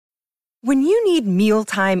When you need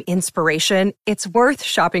mealtime inspiration, it's worth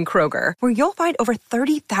shopping Kroger, where you'll find over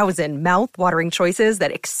 30,000 mouth-watering choices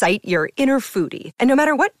that excite your inner foodie. And no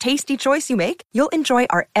matter what tasty choice you make, you'll enjoy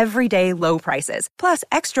our everyday low prices, plus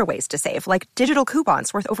extra ways to save, like digital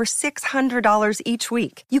coupons worth over $600 each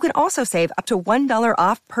week. You can also save up to $1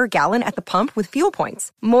 off per gallon at the pump with fuel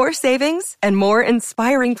points. More savings and more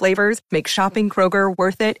inspiring flavors make shopping Kroger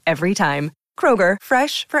worth it every time. Kroger,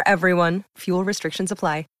 fresh for everyone. Fuel restrictions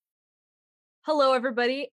apply. Hello,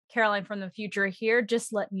 everybody. Caroline from the future here.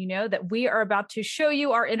 Just letting you know that we are about to show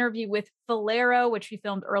you our interview with Falero, which we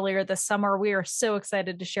filmed earlier this summer. We are so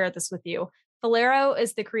excited to share this with you. Falero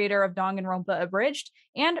is the creator of Danganronpa Abridged.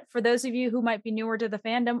 And for those of you who might be newer to the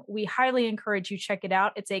fandom, we highly encourage you check it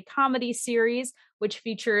out. It's a comedy series which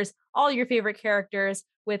features all your favorite characters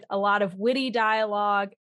with a lot of witty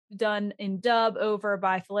dialogue done in dub over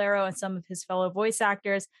by Falero and some of his fellow voice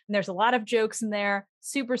actors. And there's a lot of jokes in there.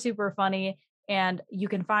 Super, super funny. And you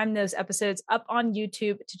can find those episodes up on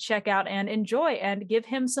YouTube to check out and enjoy and give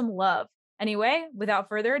him some love. Anyway, without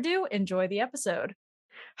further ado, enjoy the episode.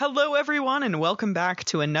 Hello, everyone, and welcome back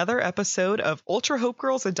to another episode of Ultra Hope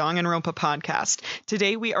Girls, a Danganronpa podcast.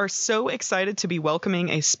 Today, we are so excited to be welcoming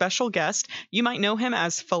a special guest. You might know him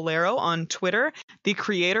as Falero on Twitter, the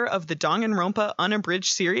creator of the Danganronpa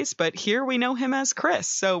Unabridged series, but here we know him as Chris.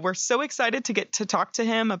 So we're so excited to get to talk to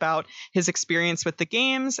him about his experience with the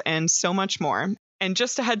games and so much more. And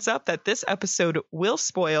just a heads up that this episode will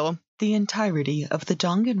spoil the entirety of the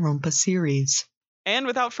Danganronpa series. And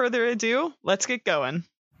without further ado, let's get going.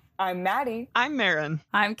 I'm Maddie. I'm Marin.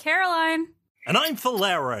 I'm Caroline. And I'm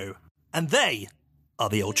Falero. And they are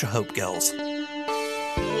the Ultra Hope Girls. 1,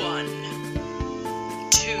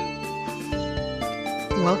 2.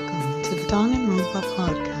 Welcome to the Danganronpa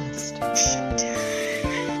podcast.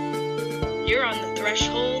 You're on the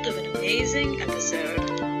threshold of an amazing episode.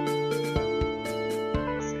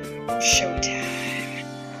 Showtime.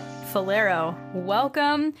 Falero,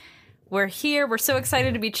 welcome. We're here. We're so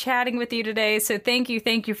excited to be chatting with you today. So thank you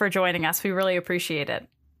for joining us. We really appreciate it.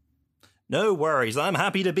 No worries. I'm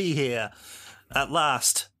happy to be here. At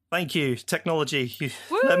last. Thank you, technology. You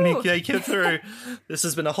let me make it through. This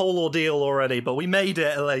has been a whole ordeal already, but we made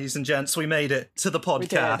it, ladies and gents. We made it to the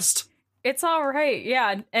podcast. It's all right.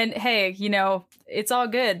 Yeah. And hey, you know, it's all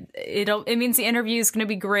good. It means the interview is going to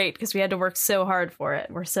be great because we had to work so hard for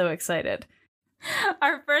it. We're so excited.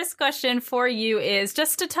 Our first question for you is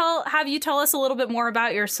just to have you tell us a little bit more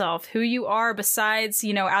about yourself, who you are besides,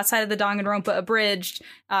 you know, outside of the Danganronpa Abridged.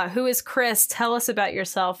 Who is Chris? Tell us about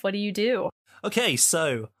yourself. What do you do? Okay,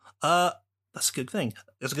 so that's a good thing.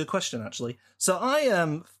 It's a good question, actually. So I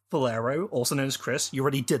am Falero, also known as Chris. You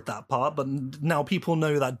already did that part, but now people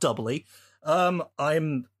know that doubly. I'm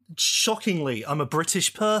a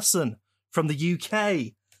British person from the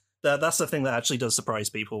UK. That's the thing that actually does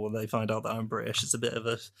surprise people when they find out that I'm British. It's a bit of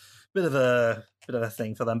a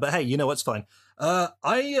thing for them. But hey, you know what's fine.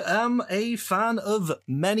 I am a fan of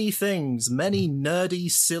many things, many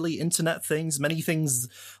nerdy, silly internet things, many things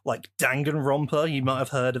like Danganronpa. You might have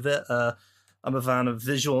heard of it. I'm a fan of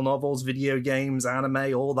visual novels, video games,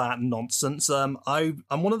 anime, all that nonsense. I'm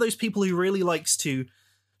one of those people who really likes to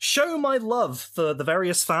show my love for the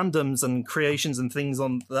various fandoms and creations and things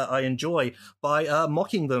that I enjoy by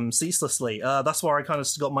mocking them ceaselessly. That's where I kind of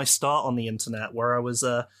got my start on the internet, where I was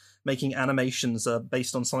making animations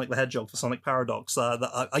based on Sonic the Hedgehog for Sonic Paradox.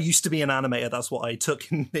 I used to be an animator. That's what I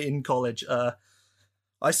took in college.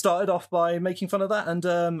 I started off by making fun of that,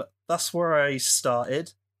 and that's where I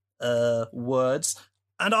started. Words.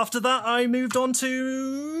 And after that, I moved on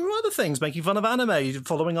to other things, making fun of anime,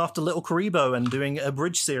 following after Little Karibo and doing a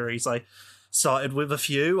bridge series. I started with a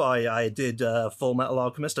few. I did Full Metal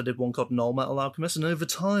Alchemist. I did one called Null Metal Alchemist. And over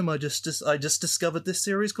time, I just discovered this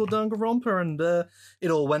series called Danganronpa, and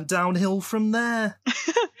it all went downhill from there.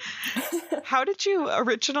 How did you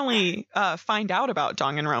originally find out about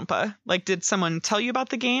Danganronpa? Like, did someone tell you about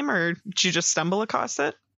the game, or did you just stumble across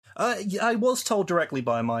it? I was told directly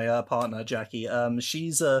by my partner, Jackie.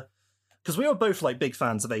 She's because we were both like big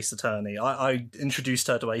fans of Ace Attorney. I introduced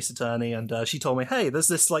her to Ace Attorney, and she told me, hey, there's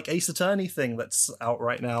this like Ace Attorney thing that's out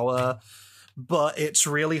right now, but it's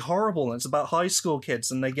really horrible, and it's about high school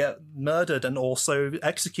kids, and they get murdered and also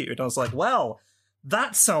executed. I was like, well,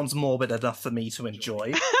 that sounds morbid enough for me to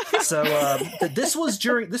enjoy. So this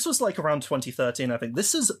was like around 2013, I think.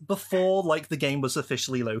 This is before like the game was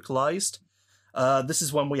officially localized. This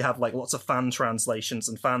is when we have like lots of fan translations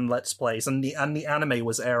and fan let's plays, and the anime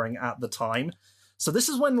was airing at the time. So this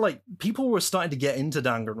is when like people were starting to get into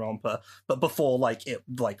Danganronpa, but before like it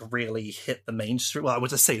like really hit the mainstream. Well, I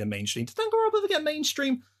would just say the mainstream. Did Danganronpa ever get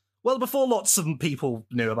mainstream? Well, before lots of people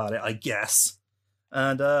knew about it, I guess.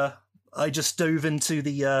 And I just dove into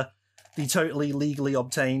the totally legally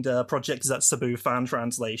obtained Project Zetsubu fan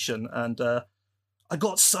translation, and I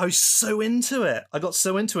got so into it. I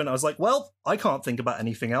was like, well, I can't think about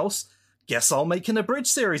anything else. Guess I'll make an abridged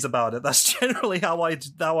series about it. That's generally how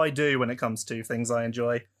I do when it comes to things I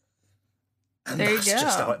enjoy. And there that's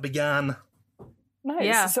just how it began. Nice.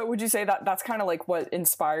 Yeah. So would you say that that's kind of like what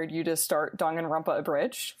inspired you to start Danganronpa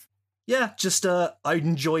Abridged? Yeah, just I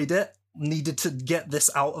enjoyed it. Needed to get this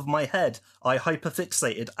out of my head. I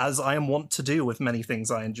hyperfixated, as I am wont to do with many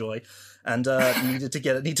things I enjoy, and needed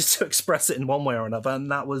to express it in one way or another,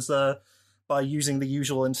 and that was by using the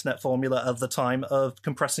usual internet formula of the time of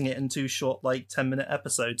compressing it into short, like 10-minute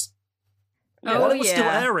episodes. While it was still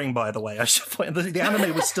airing, by the way, I should point the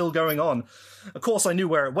anime was still going on. Of course, I knew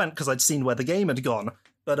where it went because I'd seen where the game had gone.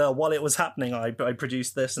 But while it was happening, I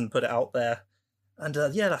produced this and put it out there. And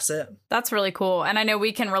yeah, that's it. That's really cool. And I know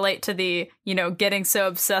we can relate to the, getting so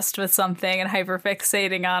obsessed with something and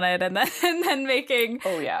hyperfixating on it and then making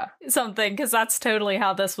something, because that's totally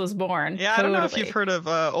how this was born. Yeah, totally. I don't know if you've heard of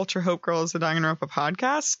Ultra Hope Girls, the Danganronpa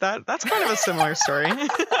podcast. That's kind of a similar story.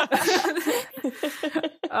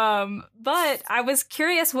 But I was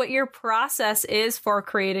curious what your process is for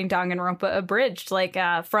creating Danganronpa Abridged, like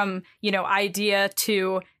from, idea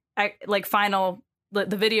to like final...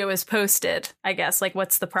 the video is posted, I guess. Like,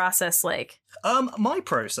 what's the process like? My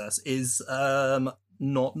process is not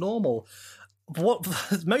normal. What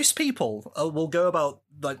most people will go about,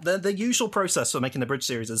 like the usual process for making a bridge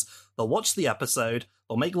series is they'll watch the episode,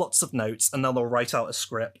 they'll make lots of notes, and then they'll write out a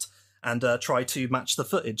script and try to match the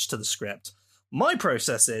footage to the script. My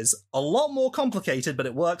process is a lot more complicated, but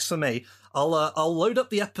it works for me. I'll load up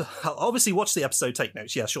the I'll obviously watch the episode, take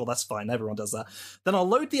notes. Yeah, sure, that's fine. Everyone does that. Then I'll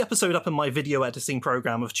load the episode up in my video editing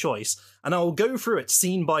program of choice, and I'll go through it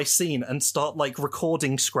scene by scene and start like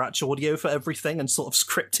recording scratch audio for everything and sort of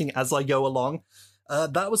scripting as I go along.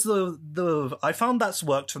 That was I found that's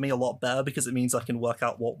worked for me a lot better because it means I can work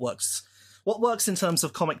out what works in terms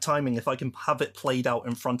of comic timing if I can have it played out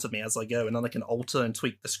in front of me as I go, and then I can alter and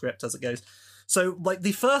tweak the script as it goes. So, like,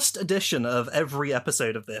 the first edition of every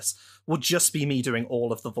episode of this would just be me doing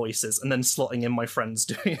all of the voices and then slotting in my friends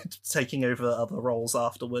doing it, taking over other roles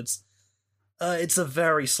afterwards. It's a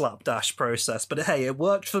very slapdash process, but hey, it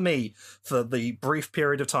worked for me for the brief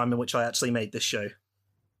period of time in which I actually made this show.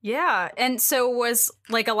 Yeah, and so was,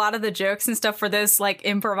 like, a lot of the jokes and stuff for this, like,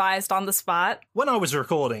 improvised on the spot? When I was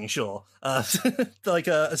recording, sure. I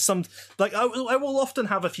will often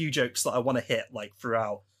have a few jokes that I want to hit, like,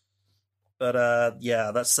 throughout. But yeah,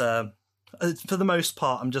 that's for the most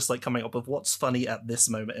part, I'm just like coming up with what's funny at this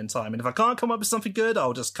moment in time. And if I can't come up with something good,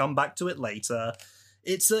 I'll just come back to it later.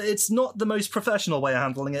 It's not the most professional way of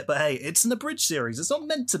handling it, but hey, it's an abridged series. It's not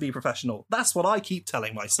meant to be professional. That's what I keep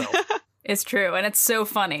telling myself. It's true, and it's so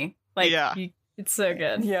funny. Like, yeah. It's so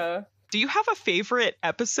good. Yeah. Do you have a favorite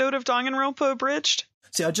episode of Danganronpa Abridged?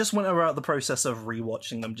 See, I just went around the process of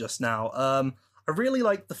rewatching them just now. I really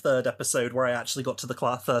liked the third episode where I actually got to the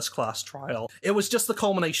first class trial. It was just the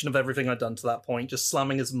culmination of everything I'd done to that point, just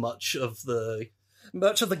slamming as much of the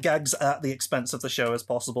gags at the expense of the show as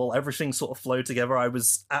possible. Everything sort of flowed together. I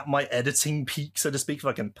was at my editing peak, so to speak, if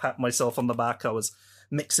I can pat myself on the back. I was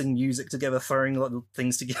mixing music together, throwing little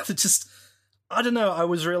things together. Just, I don't know, I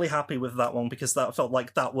was really happy with that one because that felt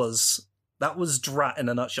like that was Drat in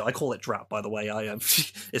a nutshell. I call it Drat, by the way.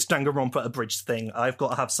 It's Danganronpa Abridged thing. I've got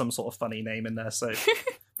to have some sort of funny name in there. So,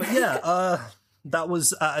 but yeah, that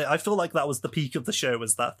was. I feel like that was the peak of the show.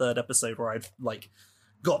 Was that third episode where I like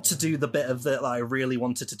got to do the bit of it that I really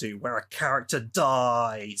wanted to do, where a character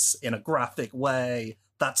dies in a graphic way.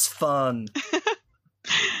 That's fun.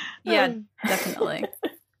 Yeah, definitely.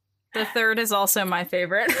 The third is also my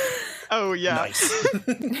favorite. Oh, yeah. Nice.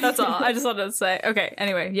 That's all. I just wanted to say. Okay,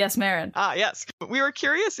 anyway. Yes, Marin. Yes. We were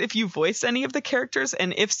curious if you voiced any of the characters,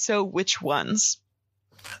 and if so, which ones?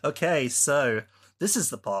 Okay, so this is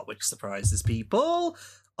the part which surprises people.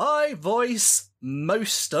 I voice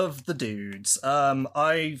most of the dudes.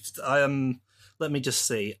 I am. Let me just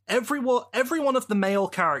see. Every one of the male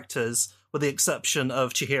characters, with the exception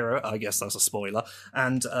of Chihiro, I guess that's a spoiler,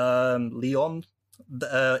 and Leon,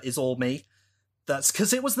 is all me. That's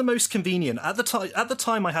because it was the most convenient. At the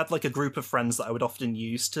time, I had like a group of friends that I would often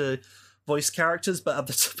use to voice characters,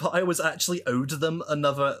 but I was actually owed them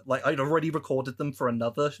another, like I'd already recorded them for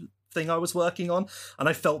another thing I was working on, and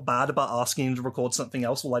I felt bad about asking him to record something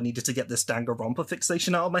else while I needed to get this Danganronpa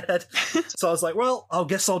fixation out of my head. So I was like, well, I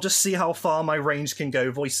guess I'll just see how far my range can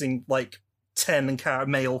go voicing like 10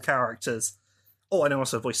 male characters. Oh, I know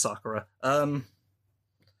also voice Sakura.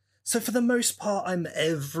 So for the most part, I'm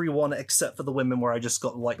everyone except for the women, where I just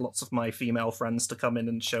got like lots of my female friends to come in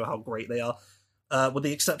and show how great they are. With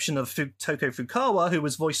the exception of Toko Fukawa, who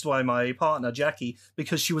was voiced by my partner, Jackie,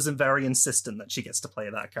 because she was very insistent that she gets to play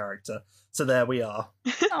that character. So there we are.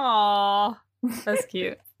 Aww, that's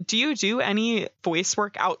cute. Do you do any voice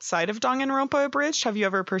work outside of Danganronpa Abridged? Have you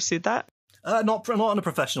ever pursued that? Not on a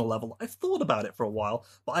professional level. I've thought about it for a while,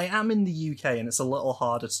 but I am in the UK and it's a little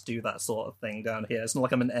harder to do that sort of thing down here. It's not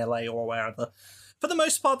like I'm in LA or wherever. For the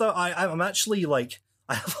most part, though, I'm actually like,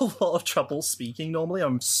 I have a lot of trouble speaking normally.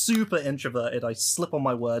 I'm super introverted. I slip on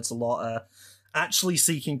my words a lot. Actually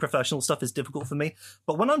seeking professional stuff is difficult for me.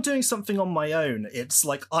 But when I'm doing something on my own, it's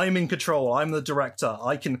like I'm in control. I'm the director.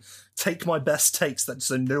 I can take my best takes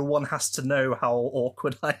so no one has to know how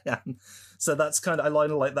awkward I am. So that's kind of, I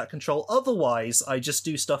like that control. Otherwise, I just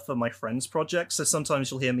do stuff for my friends' projects. So sometimes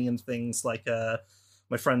you'll hear me in things like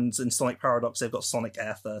my friends in Sonic Paradox, they've got Sonic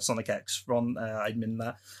X from, I'm in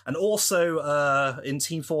that. And also in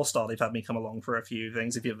Team 4 Star, they've had me come along for a few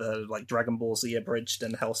things. If you've heard like Dragon Ball Z Abridged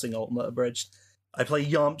and Hellsing Ultimate Abridged. I play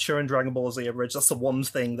Yamcha in Dragon Ball Z Abridged. That's the one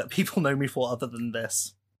thing that people know me for other than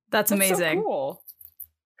this. That's amazing. So cool.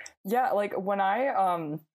 Yeah, like when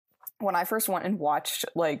I first went and watched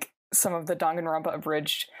like some of the Danganronpa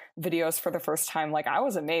Abridged videos for the first time, like I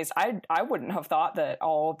was amazed. I wouldn't have thought that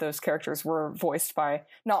all of those characters were voiced by,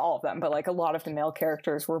 not all of them, but like a lot of the male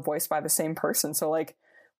characters were voiced by the same person. So like,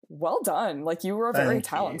 well done. Like you were very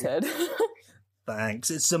talented. Thanks.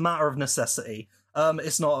 It's a matter of necessity.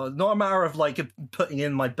 It's not a matter of like putting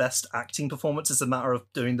in my best acting performance. It's a matter of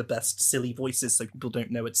doing the best silly voices so people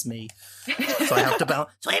don't know it's me. So I have to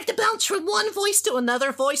bounce from one voice to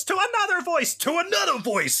another voice to another voice to another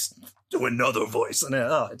voice to another voice, and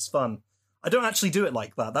it's fun. I don't actually do it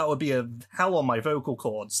like that. That would be a hell on my vocal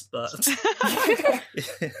cords. But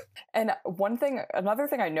and another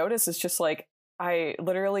thing I noticed is just like, I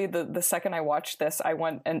literally, the second I watched this, I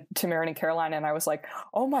went to Marin and Caroline and I was like,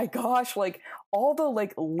 oh my gosh, like all the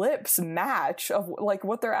like lips match of like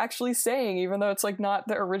what they're actually saying, even though it's like not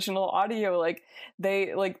the original audio. Like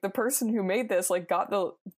they, like the person who made this, like got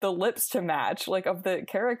the lips to match like of the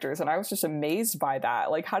characters. And I was just amazed by that.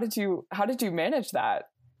 Like, how did you manage that?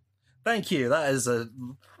 Thank you. That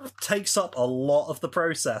takes up a lot of the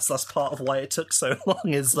process. That's part of why it took so long,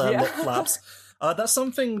 is lip flaps. That's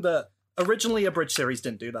something that originally Abridged series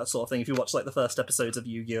didn't do, that sort of thing. If you watch like the first episodes of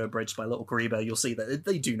Yu-Gi-Oh! Abridged by Little Karibo, you'll see that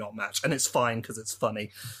they do not match, and it's fine because it's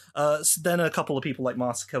funny. So then a couple of people like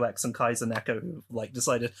Masako X and Kaiser Neko who like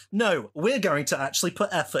decided, no, we're going to actually put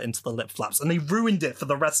effort into the lip flaps, and they ruined it for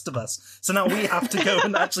the rest of us. So now we have to go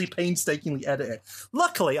and actually painstakingly edit it.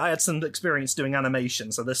 Luckily, I had some experience doing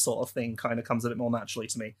animation, so this sort of thing kind of comes a bit more naturally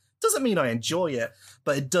to me. Doesn't mean I enjoy it,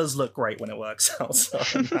 but it does look great when it works out, so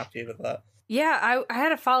I'm happy with that. Yeah, I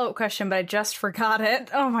had a follow-up question, but I just forgot it.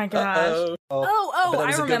 Oh my gosh.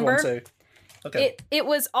 I remember. Okay. It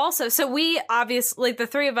was also, so we obviously, like the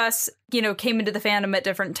three of us, came into the fandom at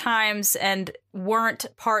different times and weren't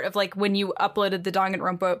part of like when you uploaded the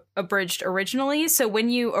Danganronpa Abridged originally. So when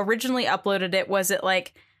you originally uploaded it, was it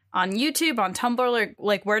like on YouTube, on Tumblr,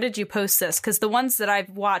 like where did you post this? Because the ones that I've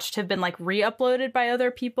watched have been like re-uploaded by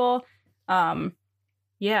other people.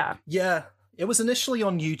 Yeah. It was initially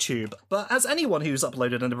on YouTube, but as anyone who's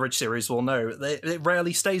uploaded an Abridged series will know, it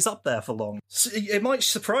rarely stays up there for long. So it might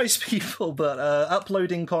surprise people, but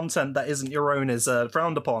uploading content that isn't your own is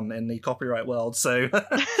frowned upon in the copyright world, so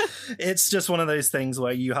it's just one of those things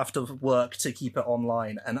where you have to work to keep it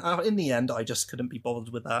online, and in the end, I just couldn't be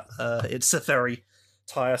bothered with that. It's a very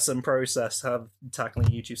tiresome process tackling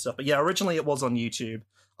YouTube stuff, but yeah, originally it was on YouTube,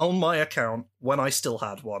 on my account, when I still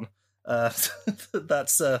had one.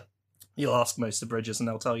 That's... You'll ask most Abridgers and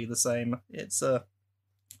they'll tell you the same. But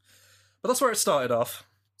that's where it started off.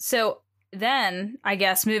 So then, I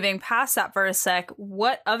guess, moving past that for a sec,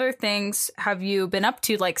 what other things have you been up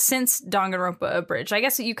to, like, since Danganronpa Abridged? I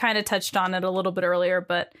guess you kind of touched on it a little bit earlier,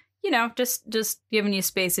 but, just giving you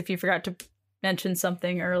space if you forgot to mention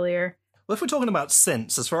something earlier. Well, if we're talking about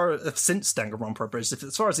since Danganronpa Abridged,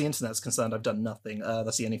 as far as the internet's concerned, I've done nothing.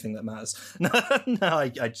 That's the only thing that matters.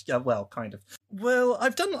 Well, kind of. Well,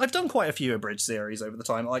 I've done quite a few Abridged series over the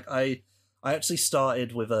time. Like I actually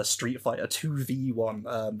started with a Street Fighter 2v1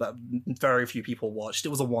 that very few people watched. It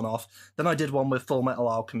was a one-off. Then I did one with Full Metal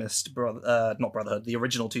Alchemist, not Brotherhood, the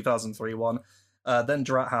original 2003 one. Then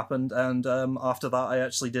Drat happened, and after that I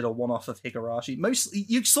actually did a one-off of Higurashi. Mostly,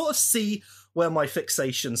 you sort of see where my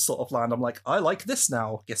fixations sort of land. I'm like, I like this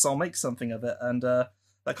now, guess I'll make something of it, and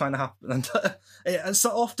that kind of happened. And so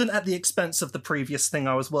often at the expense of the previous thing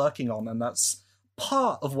I was working on, and that's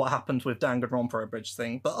part of what happened with Danganronpa Abridged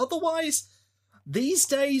thing. But otherwise, These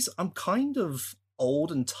days, I'm kind of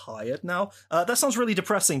old and tired now. That sounds really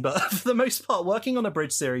depressing, but for the most part, working on a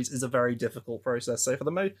bridge series is a very difficult process. So for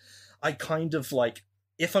the most, I kind of like,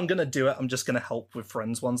 if I'm going to do it, I'm just going to help with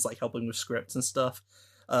friends ones, like helping with scripts and stuff.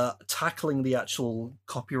 Tackling the actual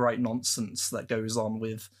copyright nonsense that goes on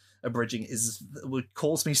with abridging would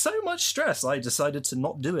cause me so much stress. I decided to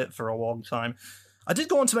not do it for a long time. I did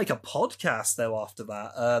go on to make a podcast, though, after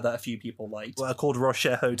that, that a few people liked, called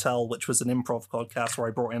Rocher Hotel, which was an improv podcast where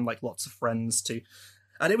I brought in, like, lots of friends to...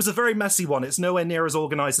 And it was a very messy one. It's nowhere near as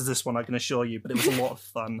organised as this one, I can assure you, but it was a lot of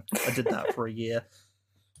fun. I did that for a year.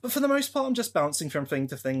 But for the most part, I'm just bouncing from thing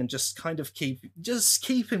to thing and just kind of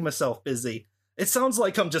keeping myself busy. It sounds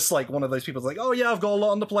like I'm just, like, one of those people like, oh, yeah, I've got a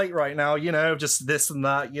lot on the plate right now, you know, just this and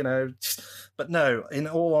that, you know. But no, in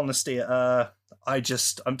all honesty,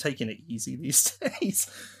 I'm taking it easy these days.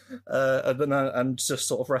 And just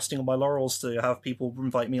sort of resting on my laurels to have people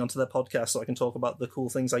invite me onto their podcast so I can talk about the cool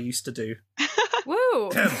things I used to do. Woo!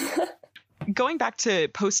 Going back to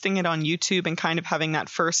posting it on YouTube and kind of having that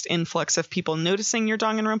first influx of people noticing your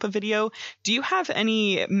Danganronpa video, do you have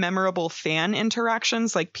any memorable fan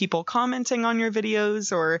interactions, like people commenting on your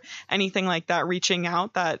videos or anything like that, reaching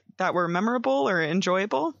out that were memorable or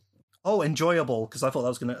enjoyable? Oh, enjoyable, because I thought that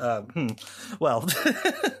was going to... Well,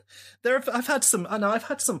 I've had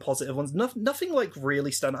some positive ones. Nothing like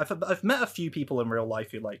really stand. I've met a few people in real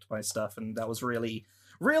life who liked my stuff, and that was really,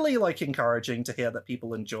 really like encouraging to hear that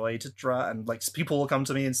people enjoyed Drat, and like people will come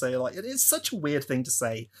to me and say like, it's such a weird thing to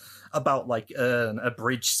say about like a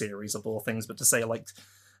bridge series of all things, but to say like,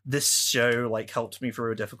 this show like helped me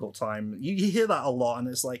through a difficult time. You hear that a lot, and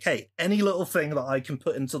it's like, hey, any little thing that I can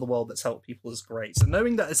put into the world that's helped people is great. So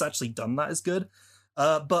knowing that it's actually done that is good.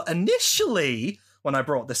 But initially, when I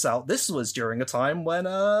brought this out, this was during a time when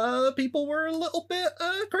people were a little bit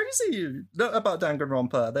crazy about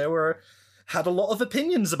Danganronpa. They had a lot of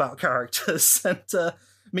opinions about characters, and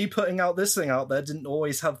me putting out this thing out there didn't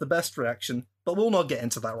always have the best reaction. But we'll not get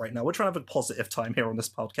into that right now. We're trying to have a positive time here on this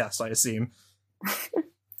podcast, I assume.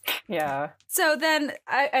 Yeah. So then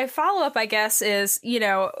I follow up, I guess, is, you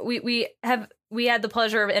know, we had the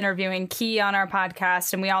pleasure of interviewing Key on our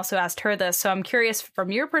podcast, and we also asked her this. So I'm curious,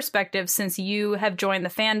 from your perspective, since you have joined the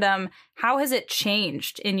fandom, how has it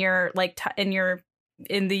changed in your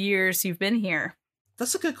in the years you've been here?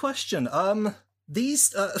 That's a good question.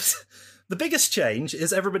 The biggest change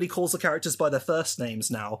is everybody calls the characters by their first names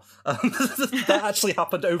now. That actually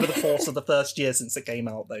happened over the course of the first year since it came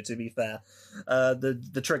out, though, to be fair.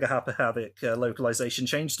 The Trigger Happy Havoc localization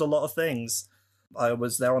changed a lot of things. I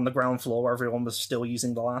was there on the ground floor where everyone was still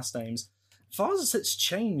using the last names. As far as it's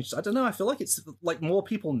changed, I don't know, I feel like it's like more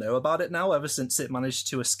people know about it now ever since it managed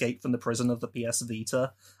to escape from the prison of the PS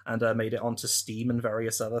Vita and made it onto Steam and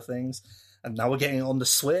various other things. And now we're getting it on the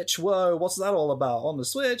Switch. Whoa, what's that all about? On the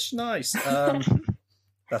Switch? Nice.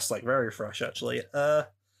 That's like very fresh, actually. I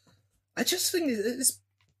just think it's...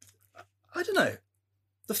 I don't know.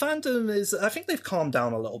 The fandom is... I think they've calmed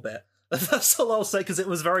down a little bit. That's all I'll say, because it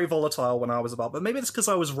was very volatile when I was about. But maybe it's because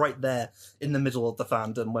I was right there in the middle of the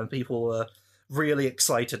fandom when people were really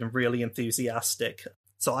excited and really enthusiastic.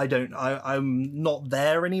 So I'm not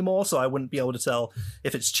there anymore, so I wouldn't be able to tell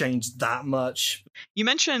if it's changed that much. You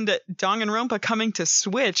mentioned Danganronpa coming to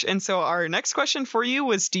Switch, and so our next question for you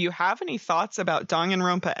was, do you have any thoughts about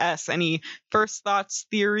Danganronpa S? Any first thoughts,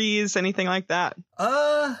 theories, anything like that?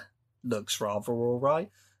 Looks rather alright.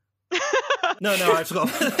 No, I forgot.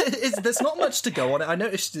 There's not much to go on it. I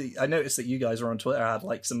noticed that you guys were on Twitter had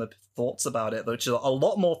like some thoughts about it, which is a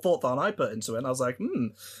lot more thought than I put into it. And I was like,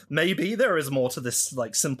 maybe there is more to this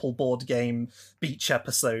like simple board game beach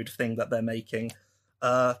episode thing that they're making.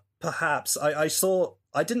 Perhaps I saw.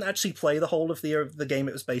 I didn't actually play the whole of the game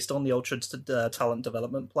it was based on, the Ultra Talent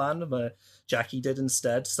Development Plan. Jackie did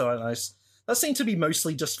instead. So that seemed to be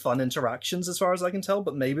mostly just fun interactions as far as I can tell,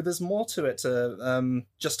 but maybe there's more to it to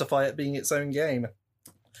justify it being its own game.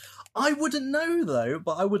 I wouldn't know, though,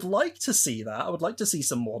 but I would like to see that. I would like to see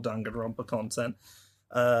some more Danganronpa content.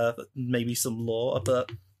 Maybe some lore,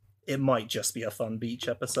 but it might just be a fun beach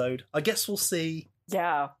episode. I guess we'll see.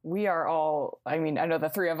 Yeah, we are all... I mean, I know the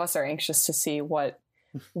three of us are anxious to see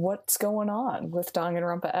what's going on with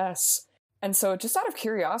Danganronpa S. And so just out of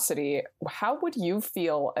curiosity, how would you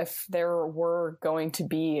feel if there were going to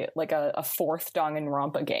be like a fourth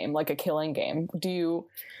Danganronpa game, like a killing game?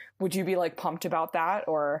 Would you be like pumped about that?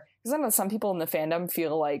 Or, because I know some people in the fandom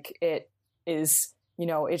feel like it is, you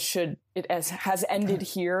know, it has ended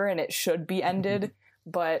here and it should be ended.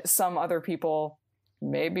 But some other people,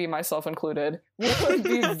 maybe myself included, would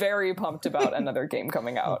be very pumped about another game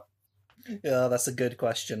coming out. Yeah, that's a good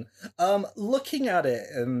question. Looking at it,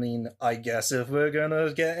 I mean, I guess if we're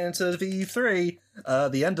gonna get into V3,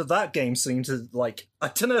 the end of that game seemed to, like, I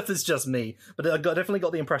don't know if it's just me, but I definitely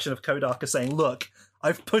got the impression of Kodaka saying, look,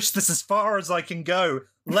 I've pushed this as far as I can go.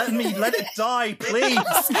 Let it die, please.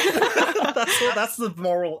 that's the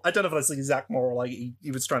moral. I don't know if that's the exact moral like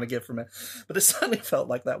he was trying to give from it, but it certainly felt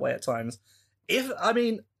like that way at times.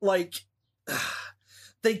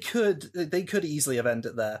 They could easily have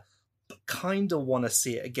ended there, but kind of want to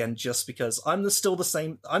see it again just because I'm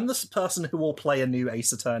the person who will play a new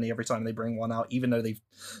Ace Attorney every time they bring one out, even though they've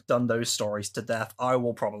done those stories to death. I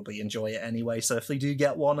will probably enjoy it anyway, so if they do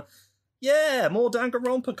get one, yeah, more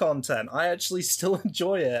Danganronpa content. I actually still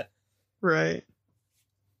enjoy it. Right.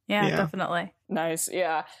 Yeah, definitely. Nice.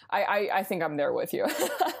 Yeah, I think I'm there with you.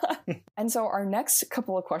 And so our next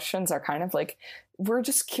couple of questions are kind of like, we're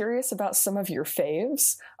just curious about some of your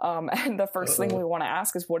faves. And the first thing we want to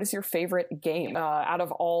ask is, what is your favorite game out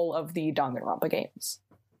of all of the Danganronpa games?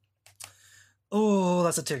 Oh,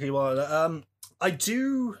 that's a tricky one.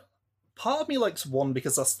 Part of me likes 1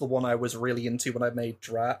 because that's the one I was really into when I made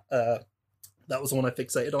Drat. That was the one I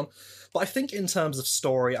fixated on. But I think in terms of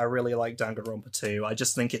story, I really like Danganronpa 2. I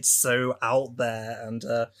just think it's so out there, and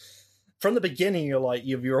from the beginning,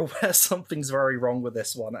 you're aware something's very wrong with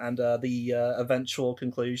this one, and the eventual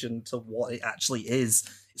conclusion to what it actually is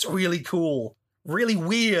really cool. Really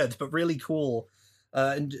weird, but really cool.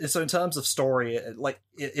 And so in terms of story,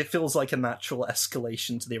 it feels like a natural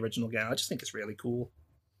escalation to the original game. I just think it's really cool.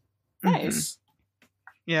 Nice.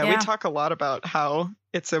 Yeah, we talk a lot about how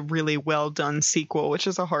it's a really well done sequel, which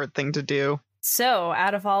is a hard thing to do. So,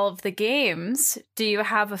 out of all of the games, do you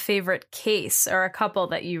have a favorite case or a couple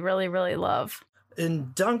that you really, really love?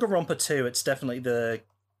 In Danganronpa 2, it's definitely the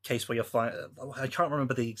case where you find... I can't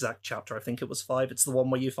remember the exact chapter. I think it was 5. It's the one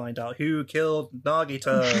where you find out who killed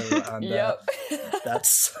Nagito. And yep. That's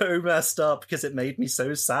so messed up because it made me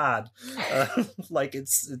so sad.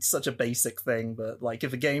 It's such a basic thing, but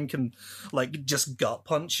if a game can just gut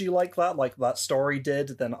punch you like that story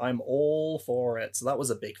did, then I'm all for it. So that was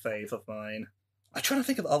a big fave of mine. I'm trying to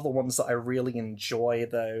think of other ones that I really enjoy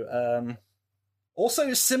though.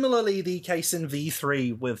 Also, similarly, the case in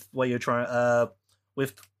V3 with where you're trying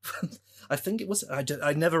with I think it was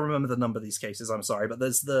I never remember the number of these cases, I'm sorry, but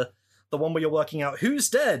there's the one where you're working out who's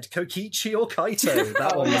dead, Kokichi or Kaito.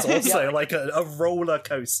 That one was also a roller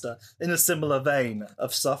coaster in a similar vein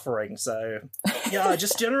of suffering. So yeah,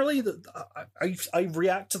 just generally I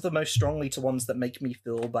react the most strongly to ones that make me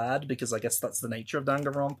feel bad, because I guess that's the nature of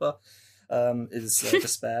Danganronpa. Is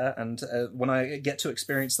despair, and when I get to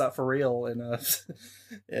experience that for real in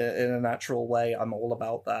a natural way, I'm all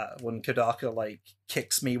about that. When Kodaka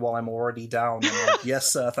kicks me while I'm already down, I'm like,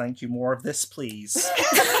 yes sir, thank you, more of this please.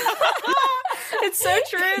 It's so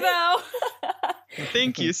true though.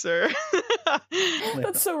 Thank you, sir.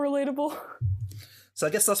 That's so relatable. So I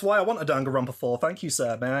guess that's why I want a Danganronpa 4. Thank you,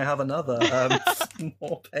 sir. May I have another?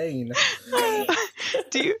 More pain.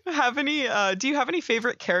 Do you have any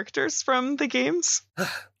favorite characters from the games?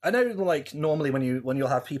 I know, normally when you'll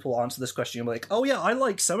have people answer this question, you're like, oh yeah, I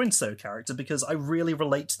like so-and-so character because I really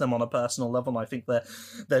relate to them on a personal level, and I think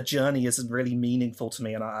their journey isn't really meaningful to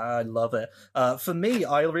me, and I love it. For me,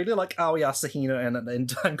 I really like Aoi Asahino in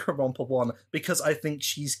Danganronpa 1 because I think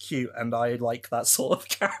she's cute, and I like that sort of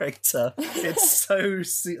character. It's so...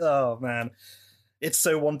 oh, man. It's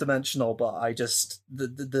so one-dimensional, but I just...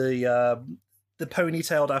 The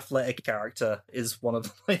ponytailed athletic character is one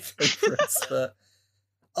of my favorites, but...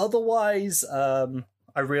 Otherwise, I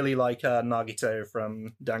really like Nagito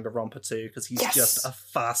from Danganronpa 2 because he's just a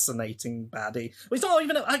fascinating baddie. Well, he's not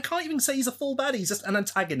even... I can't even say he's a full baddie. He's just an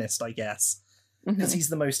antagonist, I guess, because he's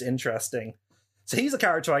the most interesting. So he's a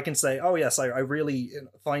character I can say, oh yes, I really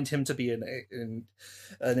find him to be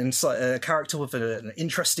a character with an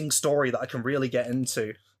interesting story that I can really get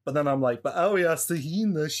into. But then I'm like, but oh yes,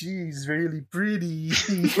 Sahina, she's really pretty.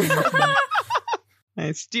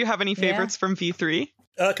 Nice. Do you have any favorites from V3?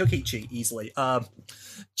 Kokichi, easily. And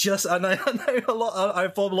I know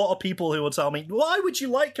I've a lot of people who will tell me, why would you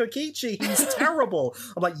like Kokichi? He's terrible.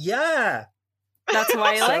 I'm like, yeah. That's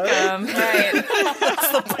why you like him, right?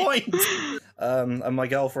 That's the point. And my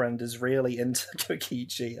girlfriend is really into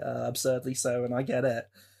Kokichi, absurdly so, and I get it.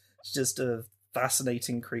 It's just a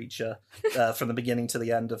fascinating creature from the beginning to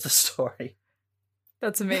the end of the story.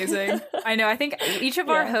 That's amazing. I know. I think each of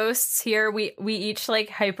our hosts here, we each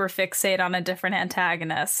hyper fixate on a different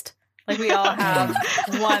antagonist. We all have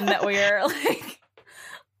one that we're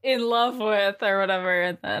in love with or whatever,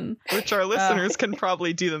 and then which our listeners can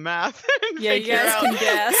probably do the math. Yeah, you guys can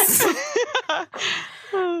guess.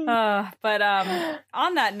 But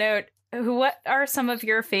on that note, what are some of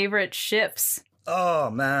your favorite ships? Oh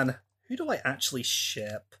man, who do I actually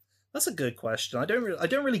ship? That's a good question. I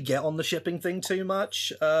don't really get on the shipping thing too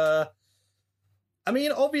much. I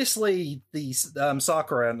mean, obviously the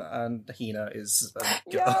Sakura and Hina is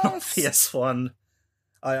an obvious one.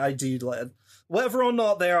 I do like, whether or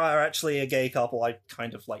not they are actually a gay couple, I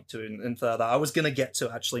kind of like to infer that. I was going to get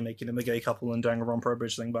to actually making them a gay couple and doing a Danganronpa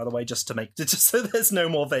Bridge thing, by the way, just so there's no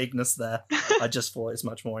more vagueness there. I just thought it's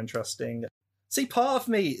much more interesting. See, part of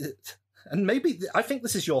me, and maybe I think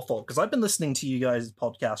this is your fault, because I've been listening to you guys'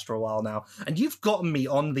 podcast for a while now, and you've gotten me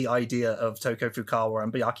on the idea of Toko Fukawa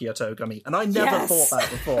and Byakuya Togami, and I never thought that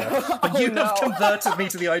before. But you have converted me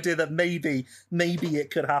to the idea that maybe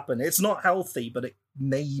it could happen. It's not healthy, but it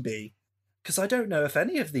maybe. Because I don't know if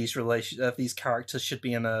any of these these characters should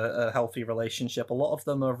be in a healthy relationship. A lot of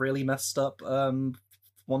them are really messed up,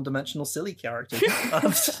 one-dimensional silly characters.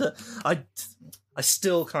 I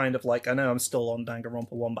still kind of like, I know I'm still on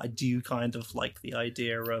Danganronpa 1, but I do kind of like the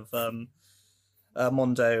idea of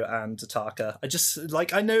Mondo and Taka. I just,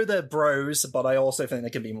 like, I know they're bros, but I also think they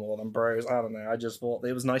can be more than bros. I don't know, I just thought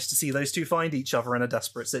it was nice to see those two find each other in a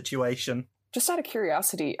desperate situation. Just out of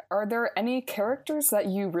curiosity, are there any characters that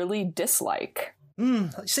you really dislike?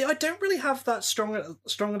 See, I don't really have that strong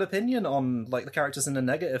an opinion on like the characters in a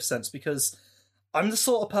negative sense, because I'm the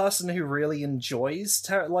sort of person who really enjoys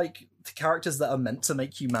the characters that are meant to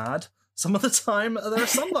make you mad. Some of the time, there are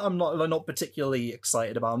some that I'm not particularly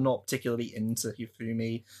excited about. I'm not particularly into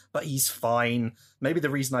Hifumi, but he's fine. Maybe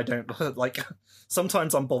the reason I don't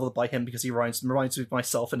sometimes I'm bothered by him because he reminds me of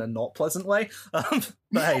myself in a not pleasant way. But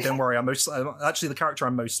hey, don't worry. Actually the character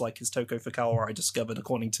I'm most like is Toko Fukawa. I discovered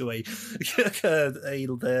according to the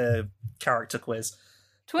character quiz.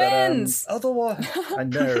 Twins! But, otherwise, I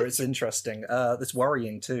know, it's interesting. It's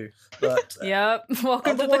worrying too. But yep,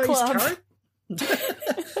 welcome to the club.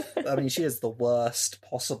 I mean, she is the worst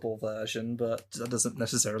possible version, but that doesn't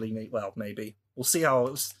necessarily mean, well, maybe. We'll see how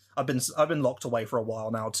it was. I've been locked away for a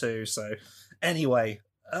while now too, so anyway.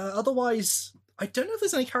 Otherwise, I don't know if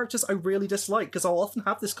there's any characters I really dislike, because I'll often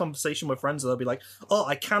have this conversation with friends and they'll be like, oh,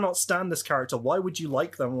 I cannot stand this character, why would you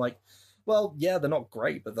like them? I'm like, well, yeah, they're not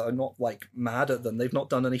great, but I'm not, like, mad at them. They've not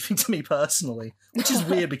done anything to me personally. Which is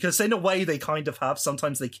weird, because in a way they kind of have.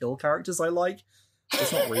 Sometimes they kill characters I like.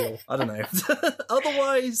 It's not real. I don't know.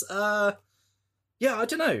 Otherwise, yeah, I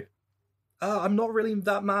don't know. I'm not really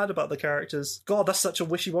that mad about the characters. God, that's such a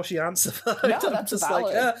wishy-washy answer. No, that's just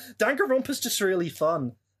valid. like, Danganronpa's just really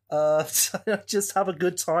fun. Just have a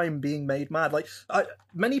good time being made mad. Like,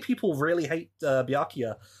 many people really hate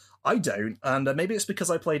Byakuya. I don't, and maybe it's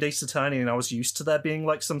because I played Ace Attorney and I was used to there being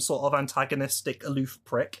like some sort of antagonistic, aloof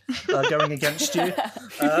prick going against you.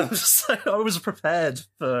 So I was prepared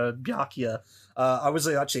for Byakuya. I was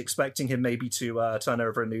actually expecting him maybe to turn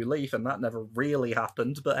over a new leaf, and that never really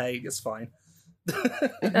happened, but hey, it's fine.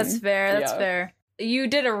 That's fair, that's fair. You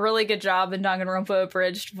did a really good job in Danganronpa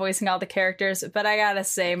Abridged voicing all the characters, but I gotta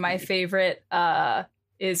say my favorite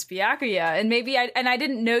is Byakuya, and I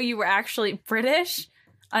didn't know you were actually British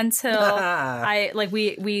until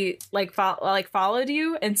we followed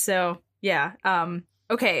you, and so yeah.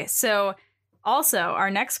 Okay, so also our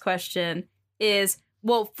next question is,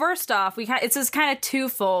 well, first off, it's just kind of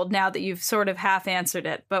twofold now that you've sort of half answered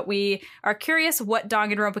it, but we are curious what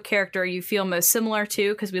Danganronpa character you feel most similar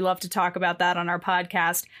to, because we love to talk about that on our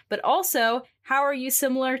podcast, but also how are you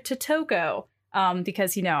similar to Toko?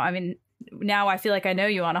 Because, I mean, now I feel like I know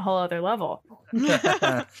you on a whole other level.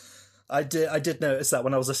 I did notice that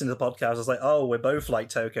when I was listening to the podcast. I was like, oh, we're both like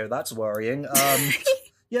Toko. That's worrying.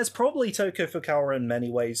 Yeah, it's probably Toko Fukawa in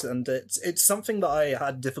many ways, and it's something that I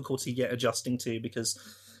had difficulty adjusting to, because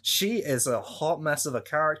she is a hot mess of a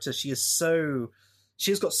character.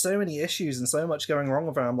 She's got so many issues and so much going wrong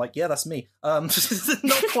with her. I'm like, yeah, that's me. Not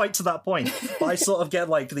quite to that point, but I sort of get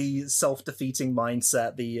like the self-defeating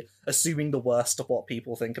mindset, the assuming the worst of what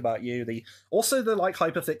people think about you, also the like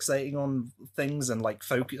hyperfixating on things and like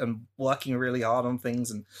focus and working really hard on things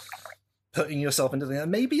and putting yourself into things, and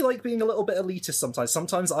maybe like being a little bit elitist sometimes.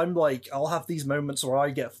 Sometimes I'm like, I'll have these moments where I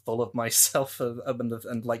get full of myself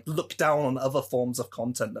and like look down on other forms of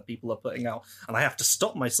content that people are putting out, and I have to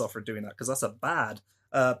stop myself from doing that because that's bad.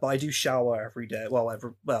 But I do shower every day.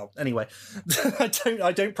 Well, anyway,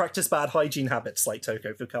 I don't practice bad hygiene habits like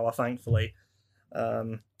Toko Fukawa, thankfully.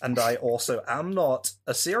 And I also am not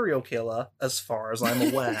a serial killer, as far as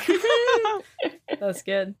I'm aware. That's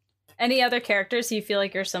good. Any other characters you feel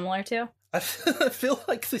like you're similar to? I feel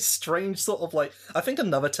like this strange sort of like, I think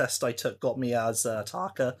another test I took got me as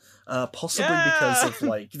Taka, possibly because of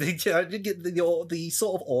like the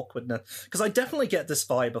sort of awkwardness, because I definitely get this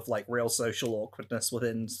vibe of like real social awkwardness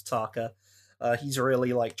within Taka. He's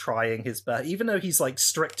really like trying his best, even though he's like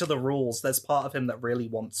strict to the rules. There's part of him that really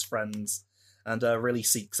wants friends and really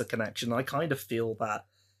seeks a connection. I kind of feel that.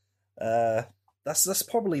 That's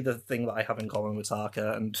probably the thing that I have in common with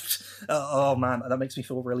Taka, and oh man, that makes me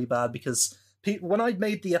feel really bad because when I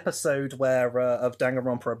made the episode where of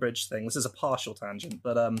Danganronpa Bridge thing, this is a partial tangent,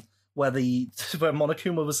 but where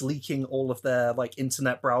Monokuma was leaking all of their like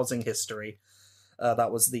internet browsing history,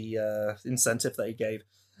 that was the incentive that he gave.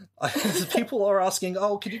 People are asking,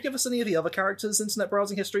 oh, could you give us any of the other characters' internet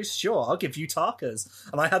browsing histories? Sure, I'll give you Taka's.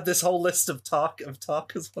 And I had this whole list of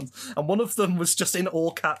Taka's ones, and one of them was just in all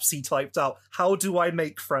caps. He typed out, "How do I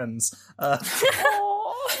make friends?"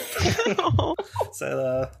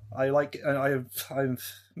 So I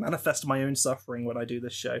manifest my own suffering when I do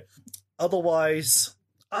this show. Otherwise,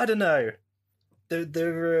 I don't know.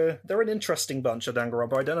 They're an interesting bunch of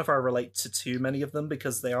Danganronpa. I don't know if I relate to too many of them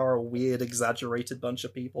because they are a weird, exaggerated bunch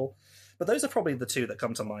of people. But those are probably the two that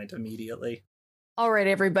come to mind immediately. All right,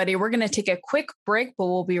 everybody, we're going to take a quick break, but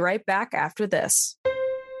we'll be right back after this.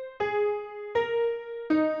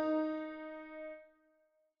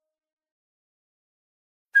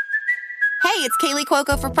 Hey, it's Kaylee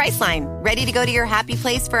Cuoco for Priceline. Ready to go to your happy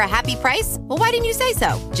place for a happy price? Well, why didn't you say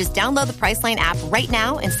so? Just download the Priceline app right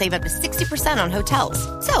now and save up to 60% on hotels.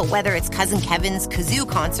 So whether it's Cousin Kevin's Kazoo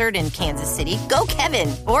Concert in Kansas City, go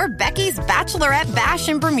Kevin, or Becky's Bachelorette Bash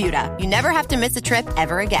in Bermuda, you never have to miss a trip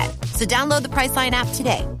ever again. So download the Priceline app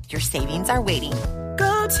today. Your savings are waiting.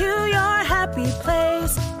 Go to your happy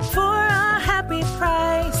place for a happy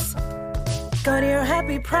price. Go to your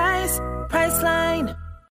happy price, Priceline.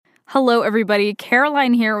 Hello, everybody.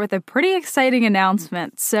 Caroline here with a pretty exciting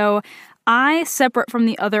announcement. So I, separate from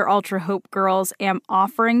the other Ultra Hope girls, am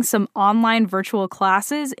offering some online virtual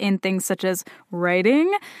classes in things such as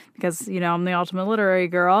writing, because, you know, I'm the ultimate literary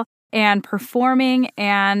girl, and performing,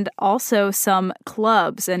 and also some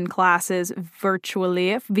clubs and classes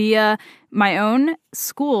virtually via my own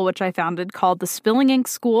school, which I founded called the Spilling Ink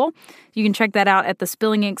School. You can check that out at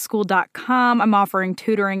thespillinginkschool.com. I'm offering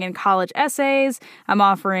tutoring in college essays. I'm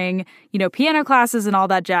offering, piano classes and all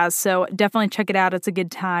that jazz. So definitely check it out. It's a good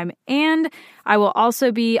time. And I will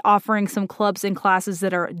also be offering some clubs and classes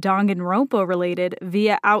that are Danganronpa related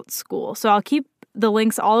via OutSchool. So I'll keep the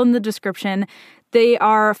links all in the description. They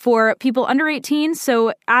are for people under 18,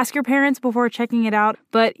 so ask your parents before checking it out.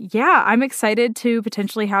 But yeah, I'm excited to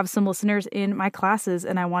potentially have some listeners in my classes,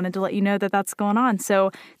 and I wanted to let you know that that's going on.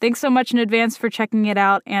 So thanks so much in advance for checking it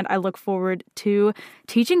out, and I look forward to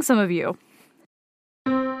teaching some of you.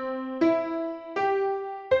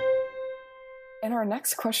 And our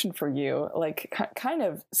next question for you,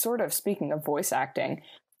 sort of speaking of voice acting,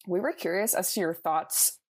 we were curious as to your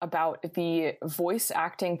thoughts about the voice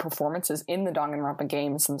acting performances in the Danganronpa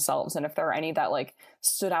games themselves, and if there are any that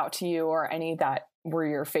stood out to you or any that were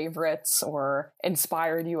your favorites or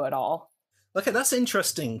inspired you at all. Okay, that's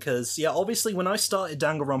interesting because, obviously when I started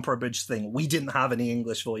Danganronpa Bridge thing, we didn't have any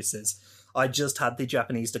English voices. I just had the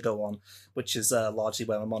Japanese to go on, which is largely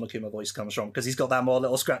where my Monokuma voice comes from, because he's got that more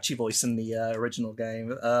little scratchy voice in the original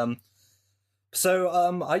game. So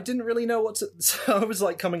I didn't really know what to... So I was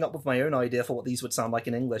coming up with my own idea for what these would sound like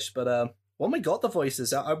in English, but when we got the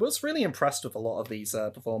voices, I was really impressed with a lot of these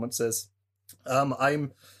performances. A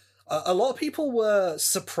lot of people were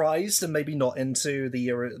surprised and maybe not into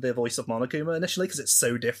the voice of Monokuma initially, because it's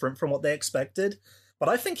so different from what they expected. But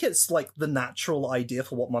I think it's the natural idea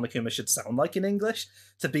for what Monokuma should sound like in English,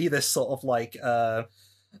 to be this sort of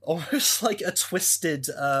almost like a twisted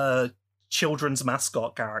children's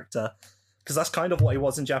mascot character. Because that's kind of what he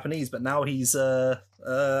was in Japanese, but now he's a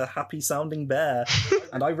happy-sounding bear,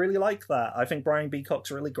 and I really like that. I think Brian B. Cock's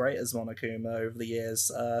really great as Monokuma over the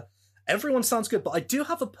years. Everyone sounds good, but I do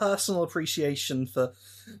have a personal appreciation for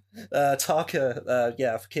Taka,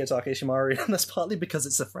 for Kiyotaka Ishimaru, and that's partly because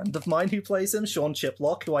it's a friend of mine who plays him, Sean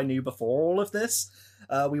Chiplock, who I knew before all of this.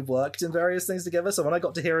 We worked in various things together, so when I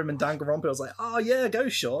got to hear him in Danganronpa, I was like, oh yeah, go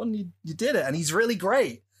Sean, you did it, and he's really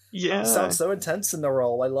great. Yeah. He sounds so intense in the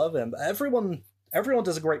role. I love him. Everyone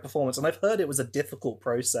does a great performance, and I've heard it was a difficult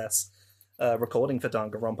process recording for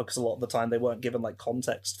Danganronpa, because a lot of the time they weren't given like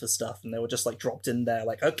context for stuff, and they were just like dropped in there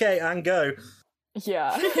like, okay, and go.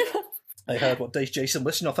 Yeah. I heard what Jason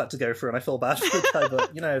Wisnoff had to go through, and I feel bad for the guy,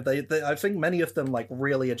 but they I think many of them like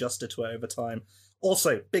really adjusted to it over time.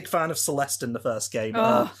 Also, big fan of Celeste in the first game.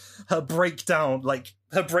 Her breakdown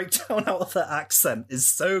out of her accent is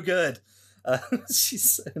so good.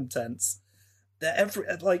 She's so intense.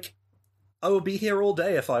 I would be here all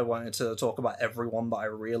day if I wanted to talk about everyone that I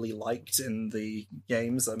really liked in the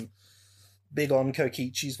games. I'm big on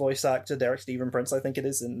Kokichi's voice actor, Derek Stephen Prince, I think it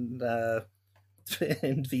is, in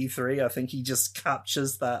V3. I think he just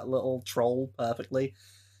captures that little troll perfectly.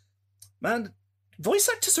 Man, voice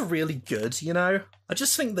actors are really good, you know? I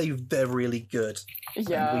just think they're really good.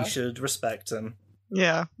 Yeah. And we should respect them.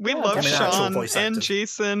 Yeah, we love Sean and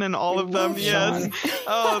Jason and all of them. Yes.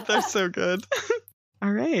 Oh, they're so good. All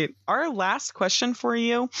right. Our last question for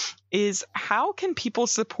you is, how can people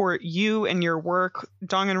support you and your work,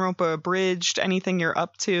 Danganronpa Abridged, anything you're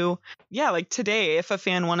up to? Yeah, like today, if a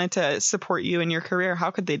fan wanted to support you in your career,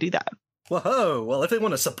 how could they do that? Whoa, well, if they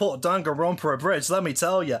want to support Danganronpa Abridged, let me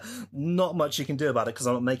tell you, not much you can do about it because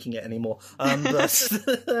I'm not making it anymore. But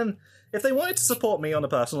if they wanted to support me on a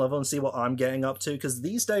personal level and see what I'm getting up to, because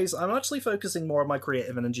these days I'm actually focusing more of my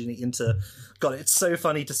creative energy into... God, it's so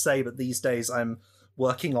funny to say, but these days I'm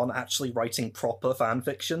working on actually writing proper fan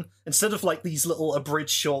fiction instead of like these little abridged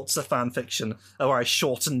shorts of fan fiction where I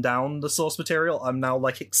shorten down the source material. I'm now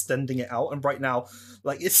like extending it out, and right now,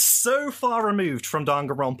 like, it's so far removed from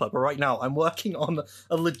Danganronpa, but right now I'm working on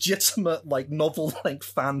a legitimate like novel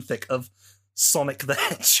length fanfic of Sonic the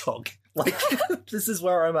Hedgehog. Like, this is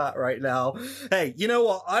where I'm at right now. Hey, you know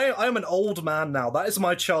what? I'm an old man now. That is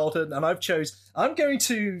my childhood, and I'm going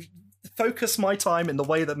to focus my time in the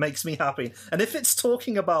way that makes me happy. And if it's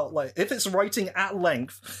talking about, like, if it's writing at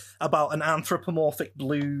length about an anthropomorphic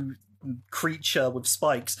blue creature with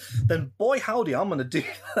spikes, then boy howdy, I'm gonna do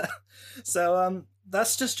that. So,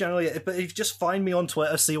 that's just generally it. But if you just find me on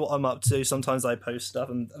Twitter, see what I'm up to. Sometimes I post stuff,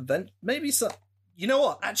 and then maybe some... You know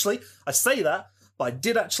what? Actually, I say that, but I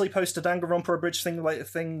did actually post a Danganronpa Abridged thing.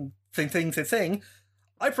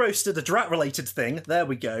 I posted a Drat-related thing. There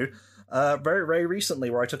we go. Very, very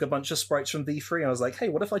recently, where I took a bunch of sprites from V3, and I was like, hey,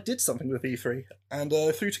 what if I did something with V3? And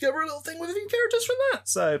threw together a little thing with a few characters from that.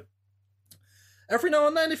 So, every now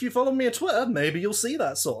and then, if you follow me on Twitter, maybe you'll see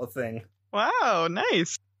that sort of thing. Wow,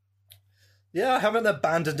 nice. Yeah, I haven't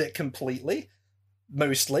abandoned it completely.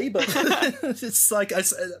 Mostly, but it's like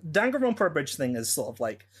Danganronpa Abridged thing has sort of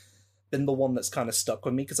like been the one that's kind of stuck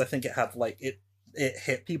with me because I think it had like it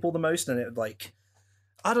hit people the most, and it like,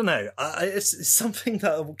 I don't know, it's something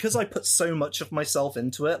that, because I put so much of myself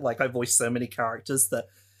into it, like I voiced so many characters, that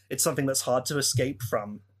it's something that's hard to escape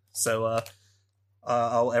from. So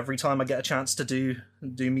I'll, every time I get a chance to do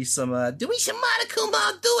me some Monokuma,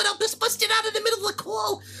 I'll do it. I'll just bust it out in the middle of the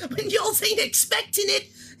call when y'all ain't expecting it,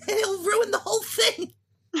 and it'll ruin the whole thing.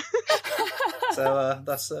 So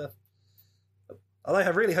that's I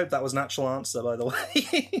really hope that was an actual answer, by the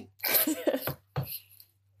way.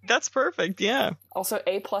 That's perfect, yeah. Also,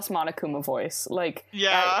 A+ Monokuma voice. Like,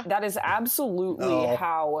 yeah, that is absolutely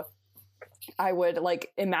how I would,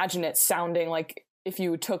 like, imagine it sounding like if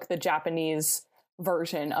you took the Japanese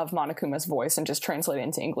version of Monokuma's voice and just translate it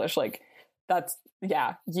into English. Like, that's,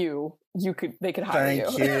 yeah, they could hire you.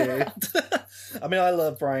 Thank you. I mean, I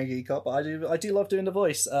love Brian Geekop, but I do love doing the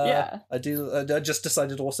voice. Yeah. I just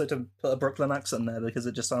decided also to put a Brooklyn accent there because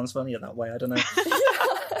it just sounds funnier that way. I don't know.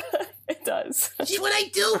 It does. This is what I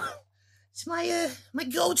do. It's my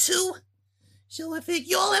go-to. So if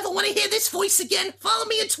y'all ever want to hear this voice again, follow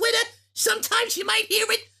me on Twitter. Sometimes you might hear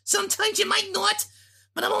it, sometimes you might not,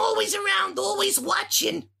 but I'm always around, always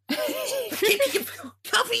watching.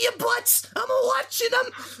 Cover your butts. I'm watching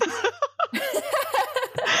them.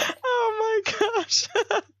 Oh my gosh.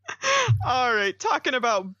 All right, talking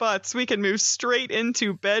about butts, we can move straight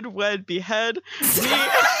into Bed, Wed, Behead.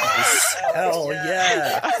 Hell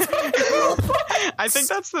yeah. I think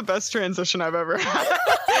that's the best transition I've ever had.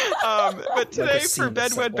 But today for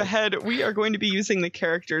Bed, Wed, Behead, we are going to be using the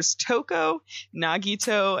characters Toko,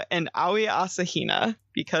 Nagito, and Aoi Asahina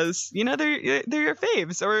because, you know, they're your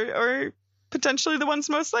faves or potentially the ones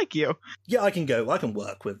most like you. Yeah, I can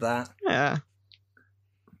work with that. Yeah.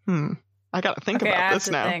 I gotta think about this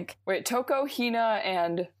now. Wait, Toko, Hina,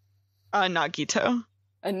 and Nagito.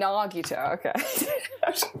 And Nagito, okay.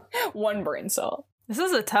 One brain cell. This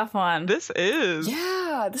is a tough one. This is.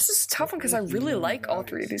 Yeah, this is a tough one because I really like all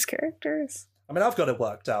three of these characters. I mean, I've got it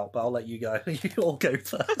worked out, but I'll let you go. You all go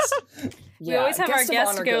first. We always have our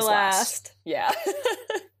guest go last. Yeah.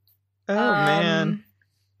 Oh, man.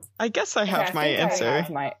 I guess I have my answer.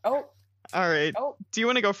 All right. Oh. Do you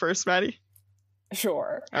want to go first, Maddie?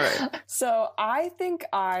 Sure. All right. So I think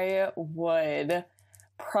I would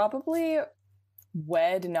probably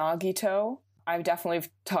wed Nagito. I've definitely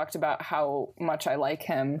talked about how much I like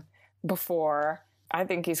him before. I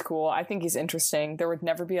think he's cool. I think he's interesting. There would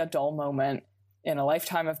never be a dull moment in a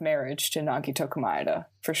lifetime of marriage to Nagito Komaeda,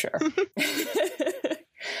 for sure.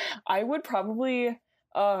 I would probably,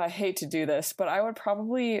 I hate to do this, but I would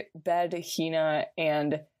probably bed Hina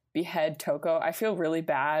and behead Toko. I feel really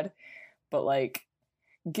bad, but like,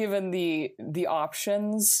 given the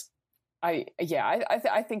options, I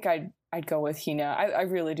think I'd go with Hina. I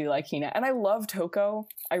really do like Hina, and I love Toko.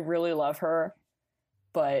 I really love her,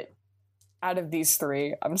 but out of these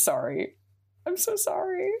three, I'm sorry. I'm so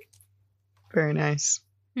sorry. Very nice.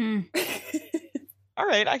 All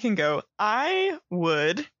right, I can go. I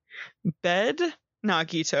would bed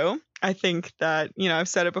Nagito. I think that, I've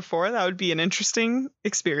said it before, that would be an interesting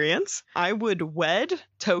experience. I would wed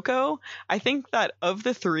Toko. I think that of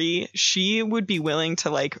the three, she would be willing to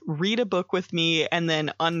like read a book with me and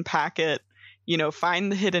then unpack it,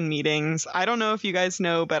 find the hidden meanings. I don't know if you guys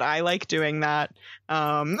know, but I like doing that.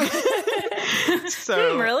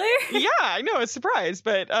 So really? Yeah, I know, it's a surprise.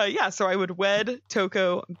 But so I would wed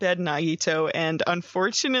Toko, bed Nagito, and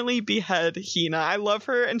unfortunately behead Hina. I love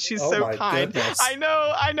her and she's so kind. Goodness. I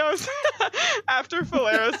know. After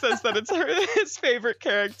Falero says that it's his favorite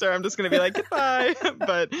character, I'm just gonna be like, goodbye.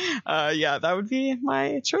 But that would be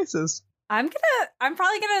my choices. I'm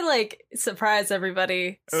probably gonna like surprise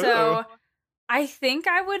everybody. Ooh. So I think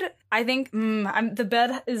the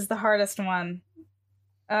bed is the hardest one.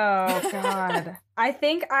 Oh God. I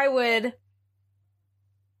think I would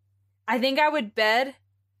bed.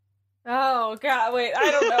 Oh God, wait,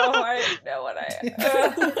 I don't know. I don't know what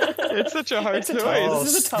It's such a hard choice.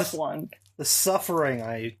 This is a tough one. The suffering,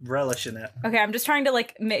 I relish in it. Okay, I'm just trying to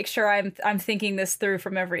like make sure I'm thinking this through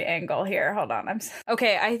from every angle here. Hold on.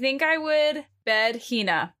 Okay, I think I would bed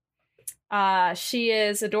Hina. She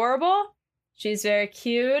is adorable. She's very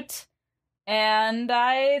cute. And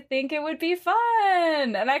I think it would be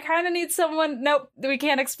fun. And I kind of need someone. Nope, we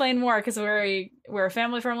can't explain more because we're a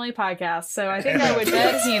family-friendly podcast. So I think I would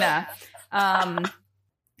bed Hina.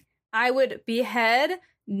 I would behead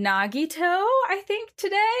Nagito, I think,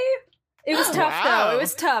 today. It was tough, though. It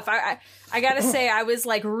was tough. I gotta say, I was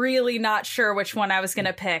like really not sure which one I was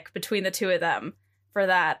gonna pick between the two of them for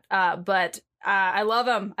that. But I love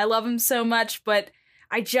him. I love him so much, but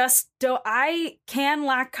I just don't. I can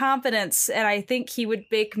lack confidence, and I think he would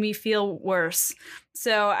make me feel worse.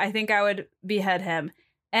 So I think I would behead him,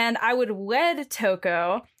 and I would wed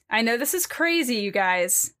Toko. I know this is crazy, you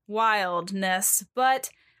guys, wildness, but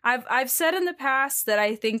I've said in the past that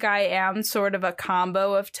I think I am sort of a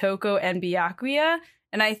combo of Toko and Byakuya,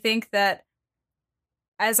 and I think that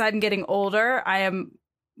as I'm getting older, I am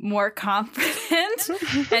more confident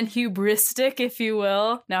and hubristic, if you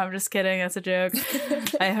will. No, I'm just kidding. That's a joke.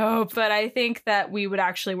 I hope. But I think that we would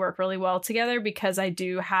actually work really well together because I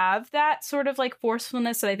do have that sort of like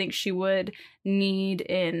forcefulness that I think she would need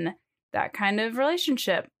in that kind of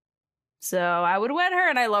relationship. So I would wed her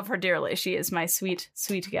and I love her dearly. She is my sweet,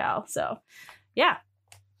 sweet gal. So, yeah.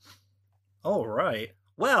 All right.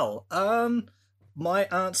 Well, my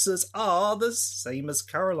answers are the same as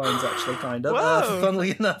Caroline's, actually, kind of.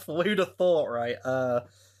 Funnily enough, who'd have thought, right? The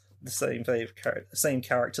same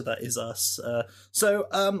character that is us. So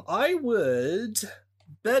I would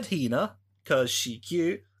bed Hina, because she's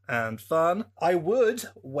cute and fun. I would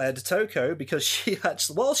wed Toko, because she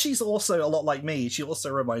actually, well, she's also a lot like me. She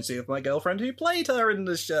also reminds me of my girlfriend who played her in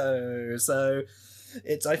the show. So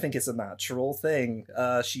I think it's a natural thing.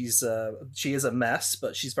 She is a mess,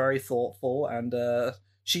 but she's very thoughtful, and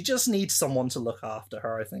she just needs someone to look after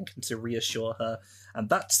her, I think, and to reassure her. And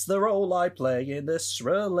that's the role I play in this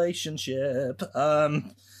relationship.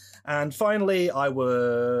 And finally, I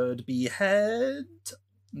would behead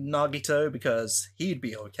Nagito, because he'd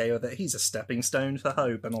be okay with it. He's a stepping stone for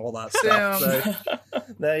hope and all that stuff. So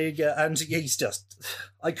there you go. And he's just,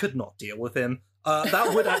 I could not deal with him.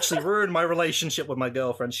 That would actually ruin my relationship with my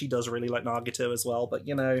girlfriend. She does really like Nagito as well, but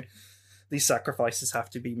these sacrifices have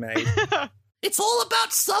to be made. It's all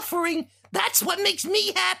about suffering. That's what makes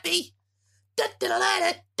me happy.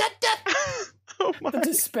 Oh my. The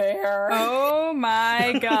despair. Oh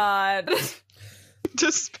my God.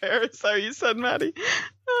 Despair is how you said, Maddie.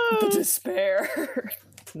 The despair.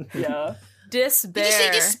 Yeah. Despair. Did you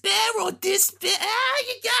say despair or despair?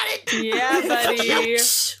 You got it. Yeah, buddy.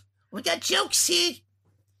 Jokes. We got jokes here.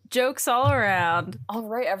 Jokes all around. All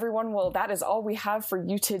right, everyone. Well, that is all we have for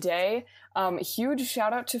you today. Huge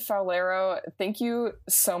shout out to Falero. Thank you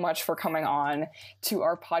so much for coming on to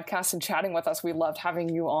our podcast and chatting with us. We loved having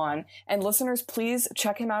you on. And listeners, please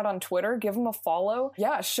check him out on Twitter. Give him a follow.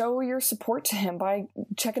 Yeah, show your support to him by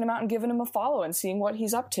checking him out and giving him a follow and seeing what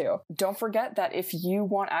he's up to. Don't forget that if you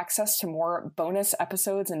want access to more bonus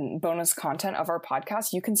episodes and bonus content of our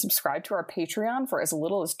podcast, you can subscribe to our Patreon for as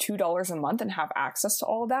little as $2 a month and have access to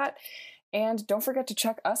all of that. And don't forget to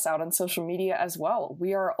check us out on social media as well.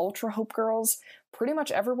 We are Ultra Hope Girls pretty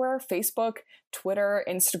much everywhere. Facebook, Twitter,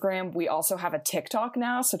 Instagram. We also have a TikTok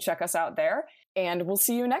now, so check us out there. And we'll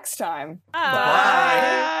see you next time.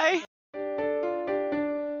 Bye. Bye.